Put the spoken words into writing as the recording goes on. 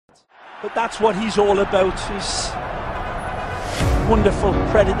But that's what he's all about. He's wonderful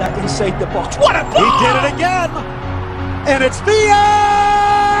predator inside the box. What a ball! He did it again! And it's the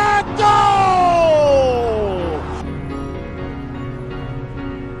goal!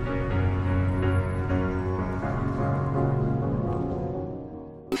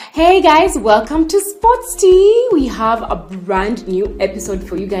 Hey guys, welcome to Sports Tea. We have a brand new episode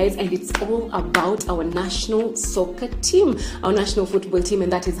for you guys, and it's all about our national soccer team, our national football team,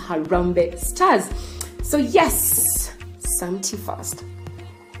 and that is Harambee Stars. So yes, some tea first.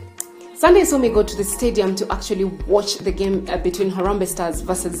 Sunday saw me go to the stadium to actually watch the game between Harambee Stars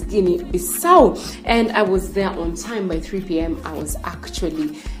versus Guinea-Bissau, and I was there on time. By 3 p.m. I was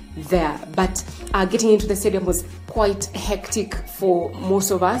actually there, but getting into the stadium was quite hectic for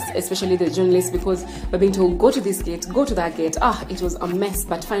most of us, especially the journalists, because we're being told go to this gate, go to that gate. It was a mess,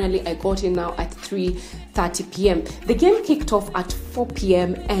 but finally I got in now at 3:30 p.m. The game kicked off at 4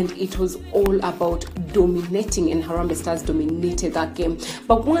 p.m. and it was all about dominating, and Harambee Stars dominated that game.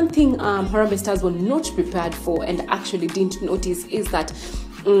 But one thing Harambee Stars were not prepared for, and actually didn't notice, is that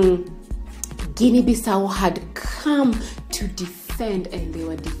Guinea-Bissau had come to defend, and they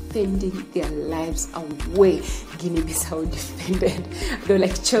were defending their lives away. Guinea-Bissau defended. They were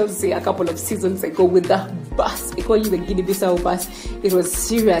like Chelsea a couple of seasons ago with the bus. They call you the Guinea-Bissau bus. It was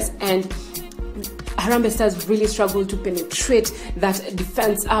serious, and Harambee Stars really struggled to penetrate that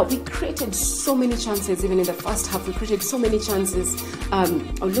defense. We created so many chances, even in the first half. We created so many chances.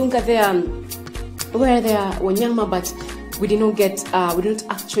 Olunga there, where there, Wanyama, but we did not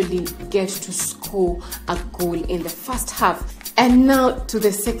actually get to score a goal in the first half. And now to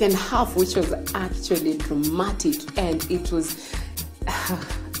the second half, which was actually dramatic, and it was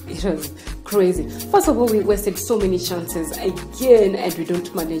crazy. First of all, we wasted so many chances again, and we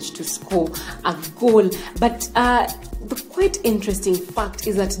don't manage to score a goal. But the quite interesting fact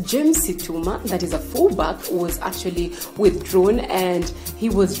is that James Situma, that is a fullback, was actually withdrawn, and he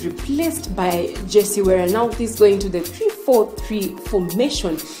was replaced by Jesse Wera. Now he's going to the 3-4-3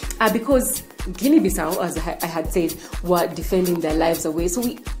 formation because Guinea-Bissau, as I had said, were defending their lives away. So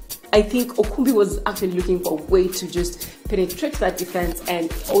I think Okumbi was actually looking for a way to just penetrate that defense,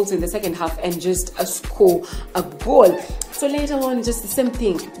 and also in the second half, and just score a goal. So later on, just the same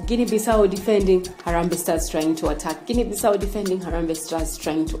thing. Guinea-Bissau defending, Harambee Stars trying to attack. Guinea-Bissau defending, Harambee Stars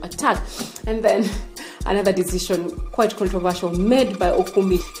trying to attack. And then another decision, quite controversial, made by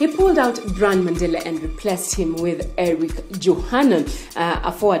Okumbi. He pulled out Brian Mandela and replaced him with Eric Johanna,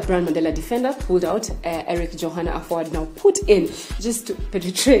 a forward. Brian Mandela defender pulled out, Eric Johanna, a forward, now put in just to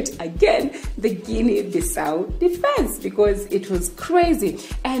penetrate again the Guinea-Bissau defense, because it was crazy.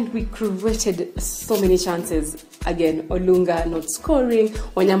 And we created so many chances. Again, Olunga not scoring,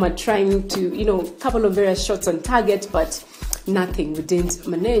 Wanyama trying to, couple of various shots on target, but nothing. We didn't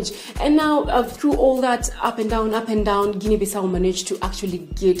manage. And now through all that up and down, Guinea-Bissau managed to actually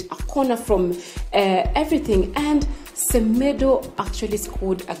get a corner from everything, and Semedo actually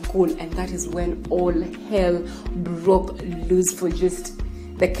scored a goal, and that is when all hell broke loose for just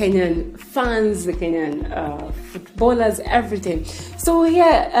the Kenyan fans, the Kenyan footballers, everything. So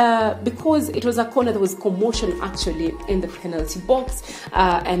because it was a corner, there was commotion actually in the penalty box,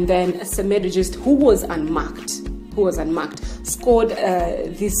 and then Semedo, who was unmarked, scored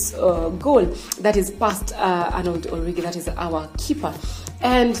this goal that is past Arnold Origi, that is our keeper.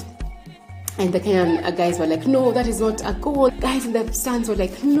 And the Kenyan guys were like, no, that is not a goal. Guys in the stands were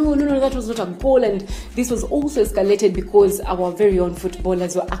like, no, that was not a goal. And this was also escalated because our very own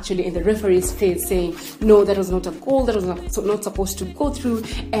footballers were actually in the referee's face saying, no, that was not a goal. That was not supposed to go through.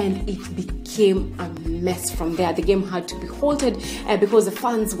 And it became a mess from there. The game had to be halted because the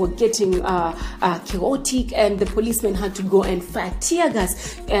fans were getting chaotic, and the policemen had to go and fire tear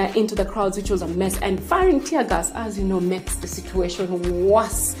gas into the crowds, which was a mess. And firing tear gas, as you know, makes the situation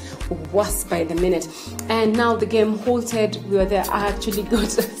worse by the minute. And now the game halted. We were there. I actually got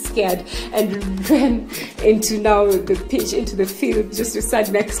scared and ran into the pitch, into the field, just to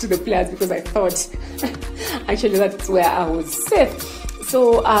stand next to the players, because I thought actually that's where I was safe.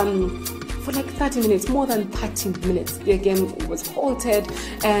 So for like 30 minutes, more than 30 minutes, the game was halted,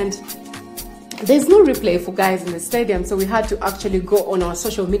 and there's no replay for guys in the stadium, so we had to actually go on our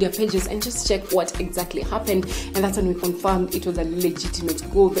social media pages and just check what exactly happened, and that's when we confirmed it was a legitimate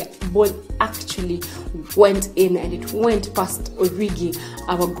goal. The ball actually went in, and it went past Origi,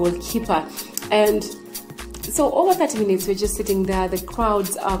 our goalkeeper. And so over 30 minutes, we're just sitting there. The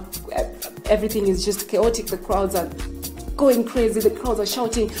crowds are, everything is just chaotic. The crowds are going crazy. The crowds are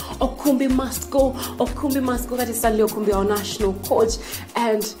shouting, Okumbi must go, Okumbi must go. That is Stanley Okumbi, our national coach.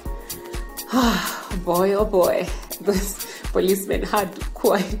 And oh boy, this policeman had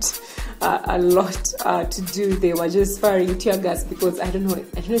quite a lot to do. They were just firing tear gas because I don't know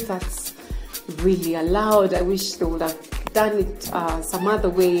if that's really allowed. I wish they would have done it some other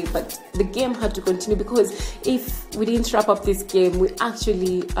way, but the game had to continue, because if we didn't wrap up this game, we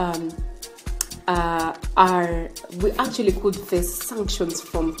actually could face sanctions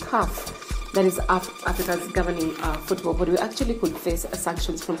from CAF. That is Africa's governing football body. We actually could face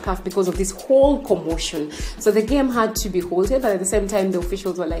sanctions from CAF because of this whole commotion. So the game had to be halted, but at the same time, the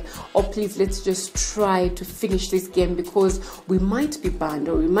officials were like, oh, please, let's just try to finish this game because we might be banned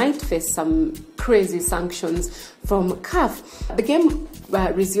or we might face some crazy sanctions from CAF. The game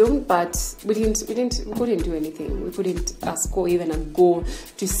resumed, but we couldn't do anything. We couldn't score even a goal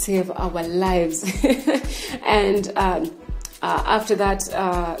to save our lives. And after that,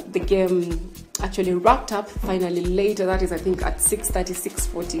 the game actually wrapped up finally later. That is, I think, at 6:30,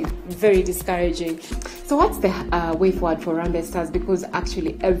 6:40. Very discouraging. So what's the way forward for Harambee Stars? Because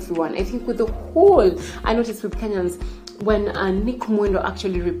actually everyone, I think with the whole, I noticed with Kenyans, when Nick Mwendo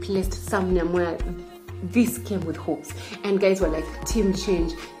actually replaced Sam Nyamwea, this came with hopes, and guys were like, team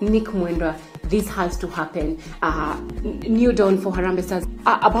change, Nick Mwendwa, this has to happen. New dawn for Harambee Stars.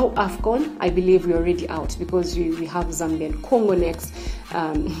 About AFCON, I believe we're already out because we have Zambia and Congo next,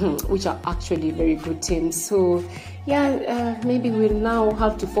 which are actually very good teams. So yeah, maybe we'll now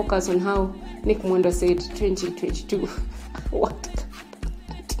have to focus on how Nick Mwendwa said 2022. What?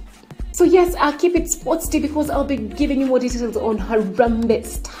 So yes, keep it sportsy, because I'll be giving you more details on Harambee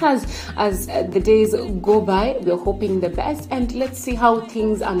Stars as the days go by. We're hoping the best, and let's see how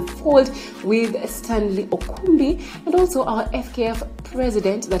things unfold with Stanley Okumbi and also our FKF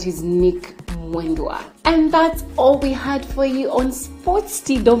president, that is Nick Mwendwa. And that's all we had for you on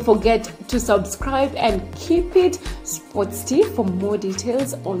Sportsy. Don't forget to subscribe and keep it sportsy for more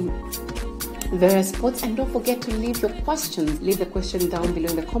details on various sports, and don't forget to leave your questions. Leave the question down below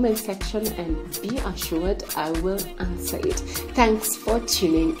in the comment section, and be assured I will answer it. Thanks for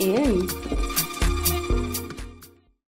tuning in.